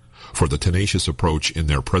bulldog for the tenacious approach in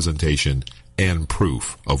their presentation and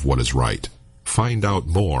proof of what is right. Find out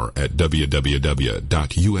more at www.usjf.net.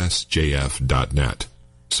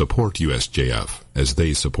 Support USJF as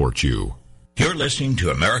they support you. You're listening to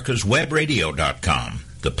americaswebradio.com,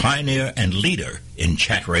 the pioneer and leader in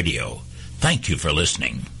chat radio. Thank you for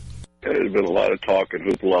listening. There's been a lot of talk and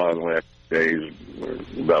hoopla in the last days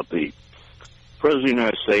about the President of the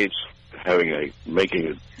United States making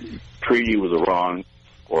a treaty with Iran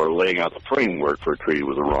or laying out the framework for a treaty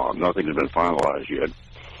with Iran. Nothing has been finalized yet,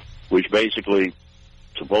 which basically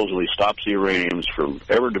supposedly stops the Iranians from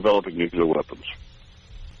ever developing nuclear weapons.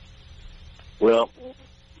 Well,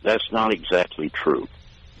 that's not exactly true.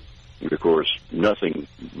 And of course, nothing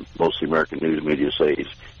most of the American news media says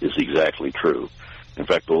is exactly true. In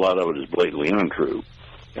fact, a lot of it is blatantly untrue.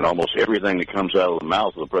 And almost everything that comes out of the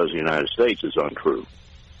mouth of the President of the United States is untrue.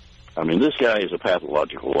 I mean, this guy is a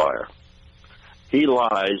pathological liar. He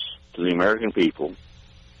lies to the American people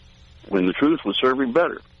when the truth would serve him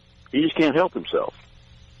better. He just can't help himself.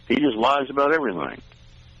 He just lies about everything.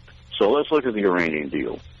 So let's look at the Iranian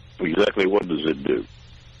deal. Exactly what does it do?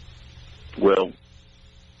 Well,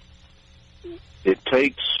 it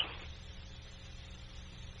takes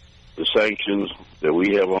the sanctions that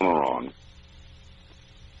we have on Iran,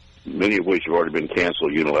 many of which have already been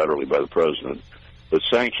canceled unilaterally by the president, but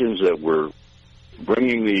sanctions that were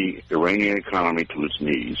bringing the Iranian economy to its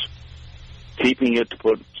knees, keeping it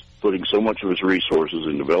to putting so much of its resources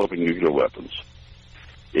in developing nuclear weapons.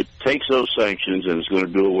 It takes those sanctions and it's going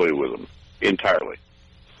to do away with them entirely.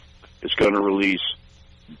 It's going to release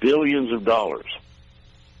billions of dollars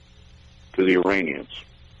to the Iranians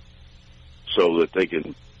so that they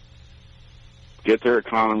can get their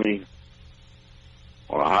economy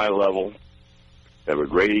on a high level, have a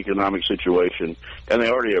great economic situation, and they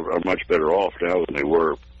already are much better off now than they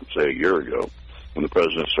were, say, a year ago when the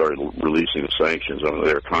president started releasing the sanctions. I mean,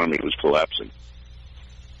 their economy was collapsing,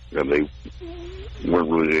 and they weren't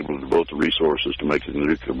really able to devote the resources to making the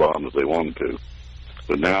nuclear bomb that they wanted to.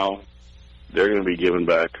 But now they're going to be given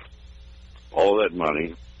back all that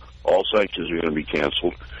money. All sanctions are going to be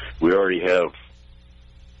canceled. We already have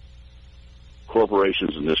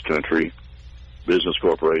corporations in this country, business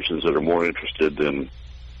corporations, that are more interested in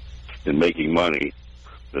making money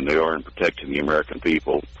than they are in protecting the American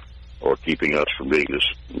people or keeping us from being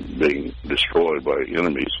destroyed by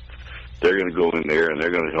enemies. They're going to go in there and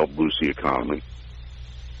they're going to help boost the economy.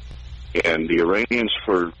 And the Iranians,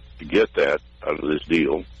 to get that out of this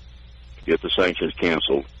deal, to get the sanctions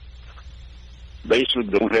canceled, basically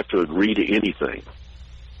don't have to agree to anything.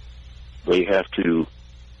 They have to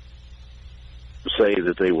say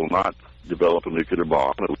that they will not develop a nuclear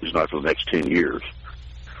bomb, at least not for the next 10 years.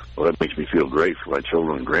 Well, that makes me feel great for my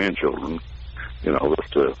children and grandchildren. You know,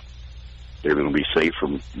 that they're going to be safe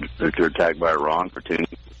from nuclear attack by Iran for 10 years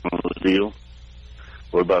on this deal.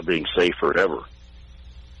 What about being safe forever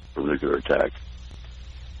from nuclear attack?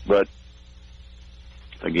 But,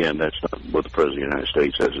 again, that's not what the President of the United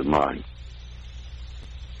States has in mind.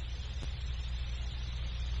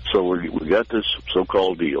 So we got this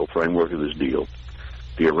so-called deal, framework of this deal.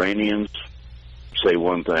 The Iranians say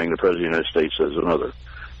one thing, the President of the United States says another.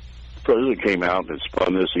 The President came out and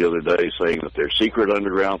spun this the other day, saying that their secret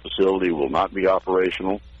underground facility will not be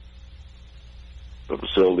operational. A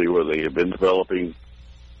facility where they have been developing,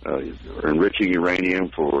 enriching uranium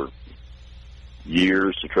for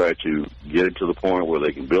years to try to get it to the point where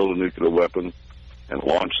they can build a nuclear weapon and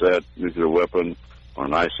launch that nuclear weapon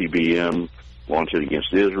on an ICBM launch it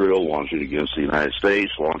against Israel, launch it against the United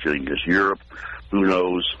States, launch it against Europe. Who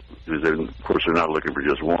knows? Because of course, they're not looking for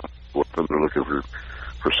just one. They're looking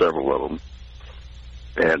for several of them.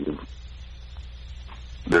 And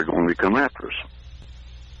they're going to come after us.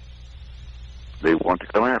 They want to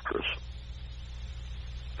come after us.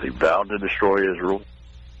 They vowed to destroy Israel.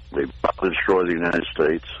 They vowed to destroy the United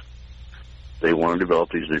States. They want to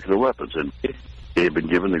develop these nuclear weapons. And they have been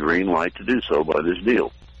given the green light to do so by this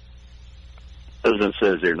deal. The president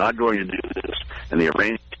says they're not going to do this. And the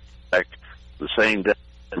Iranians act the same day.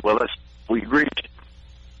 Well, we agreed.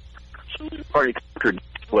 So the party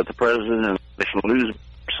contradicts what the president and the national news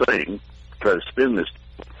are saying, try to spin this.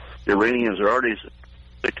 The Iranians are already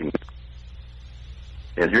sticking.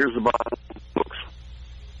 And here's the bottom books.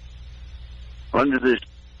 Under this,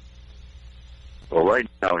 well, right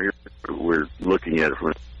now here we're looking at it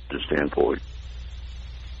from a standpoint.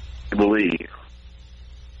 I believe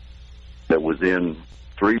that within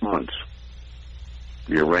 3 months,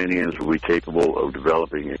 the Iranians will be capable of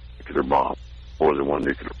developing a nuclear bomb, more than one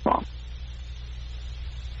nuclear bomb.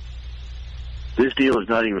 This deal is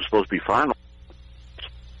not even supposed to be final.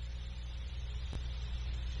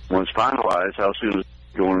 Once finalized, how soon is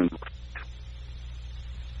it going?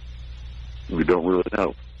 We don't really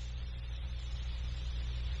know.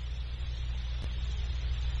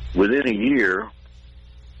 Within a year,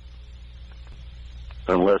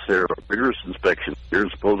 unless there are rigorous inspections,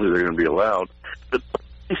 supposedly they're going to be allowed. But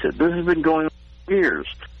he said this has been going on for years.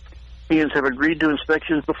 Indians have agreed to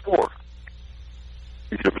inspections before.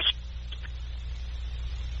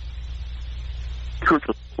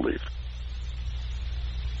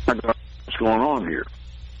 What's going on here?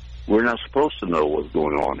 We're not supposed to know what's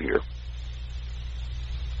going on here.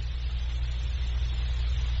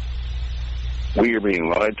 We are being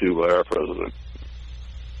lied to by our president.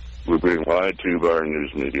 We're being lied to by our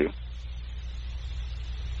news media.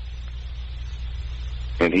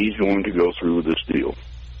 And he's going to go through with this deal.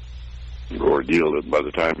 Or a deal that by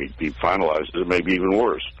the time he finalizes it may be even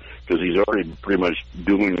worse. Because he's already pretty much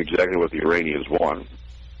doing exactly what the Iranians want.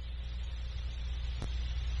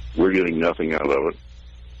 We're getting nothing out of it.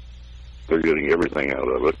 They're getting everything out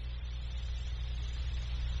of it.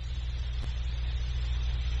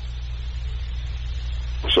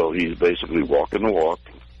 So he's basically walking the walk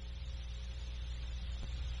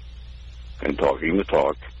and talking the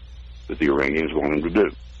talk that the Iranians want him to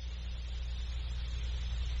do.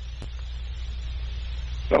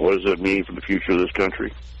 Now, what does that mean for the future of this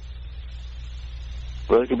country?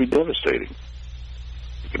 Well, it could be devastating.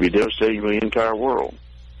 It could be devastating for the entire world.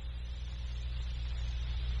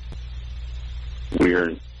 We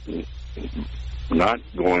are not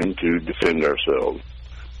going to defend ourselves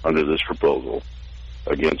under this proposal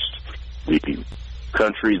against the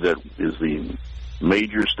country that is the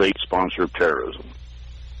major state sponsor of terrorism.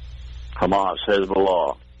 Hamas,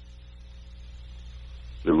 Hezbollah,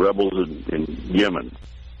 the rebels in Yemen,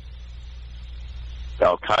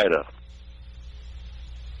 Al-Qaeda.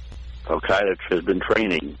 Al-Qaeda has been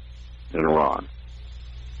training in Iran.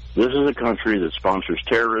 This is a country that sponsors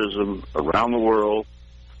terrorism around the world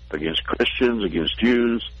against Christians, against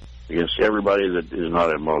Jews, against everybody that is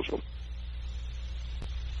not a Muslim.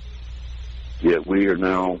 Yet we are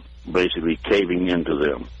now basically caving into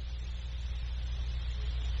them.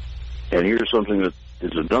 And here's something that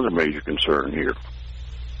is another major concern here.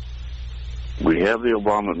 We have the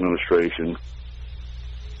Obama administration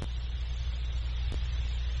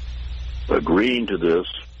agreeing to this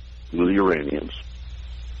with the Iranians.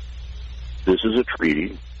 This is a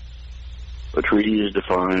treaty. A treaty is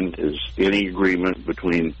defined as any agreement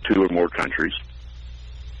between two or more countries.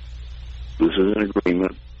 This is an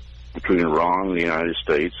agreement between Iran and the United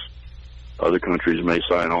States. Other countries may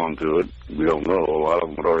sign on to it. We don't know. A lot of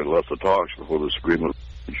them had already left the talks before this agreement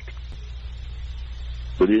was reached.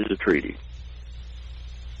 But it is a treaty.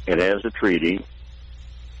 And as a treaty,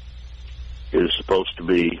 it is supposed to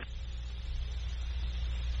be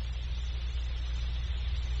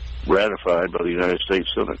ratified by the United States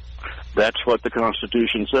Senate. That's what the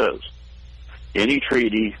Constitution says. Any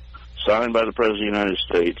treaty signed by the President of the United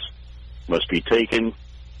States must be taken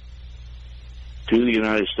to the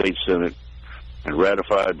United States Senate and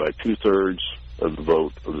ratified by 2/3 of the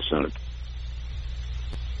vote of the Senate.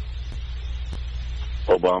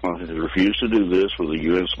 Obama has refused to do this with the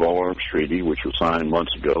UN Small Arms Treaty, which was signed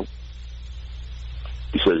months ago.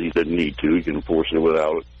 He says he didn't need to. He can enforce it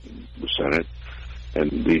without the Senate.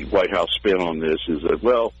 And the White House spin on this is that,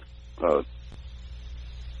 well, the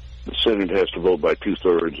Senate has to vote by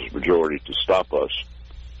 2/3 majority to stop us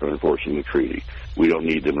from enforcing the treaty. We don't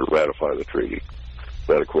need them to ratify the treaty.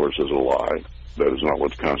 That, of course, is a lie. That is not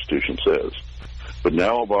what the Constitution says. But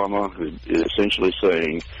now Obama is essentially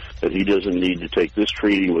saying that he doesn't need to take this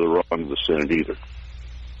treaty with Iran to the Senate either.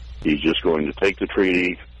 He's just going to take the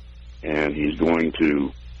treaty, and he's going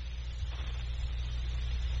to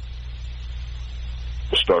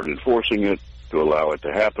start enforcing it to allow it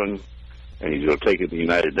to happen, and he's going to take it to the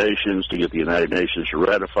United Nations to get the United Nations to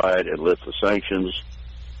ratify it and lift the sanctions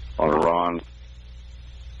on Iran,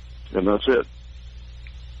 and that's it.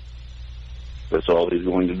 That's all he's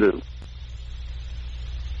going to do.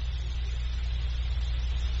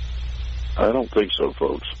 I don't think so,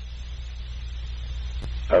 folks.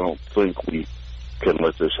 I don't think we can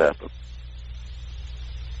let this happen.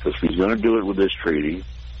 Because if he's going to do it with this treaty,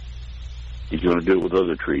 he's going to do it with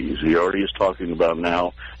other treaties. He already is talking about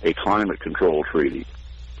now a climate control treaty,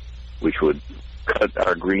 which would cut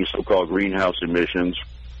our so-called greenhouse emissions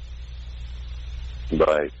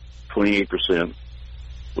by 28%,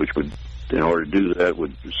 which would, in order to do that,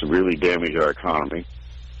 would severely damage our economy.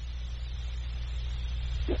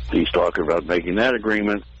 He's talking about making that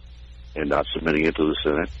agreement and not submitting it to the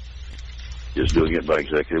Senate, just doing it by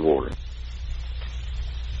executive order.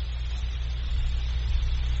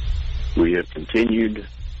 We have continued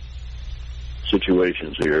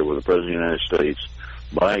situations here where the President of the United States,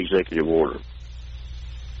 by executive order,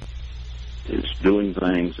 is doing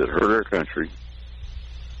things that hurt our country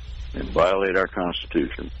and violate our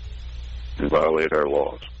Constitution and violate our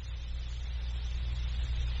laws.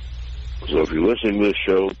 So if you're listening to this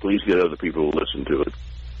show, please get other people to listen to it.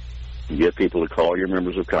 And get people to call your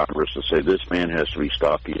members of Congress and say, this man has to be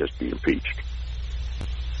stopped, he has to be impeached.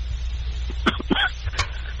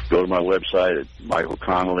 Go to my website at Michael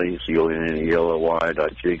Connelly,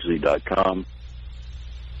 CONNELY.jigsy.com.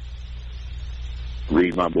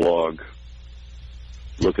 Read my blog.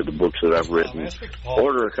 Look at the books that I've written.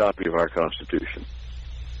 Order a copy of our Constitution.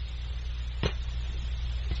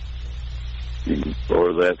 You can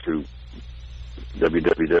order that through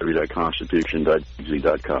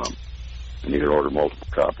www.constitution.jigsy.com. And you can order multiple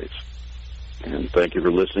copies. And thank you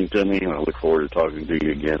for listening to me, and I look forward to talking to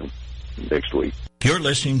you again next week. You're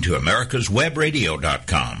listening to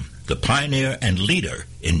AmericasWebRadio.com, the pioneer and leader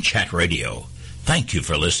in chat radio. Thank you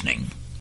for listening.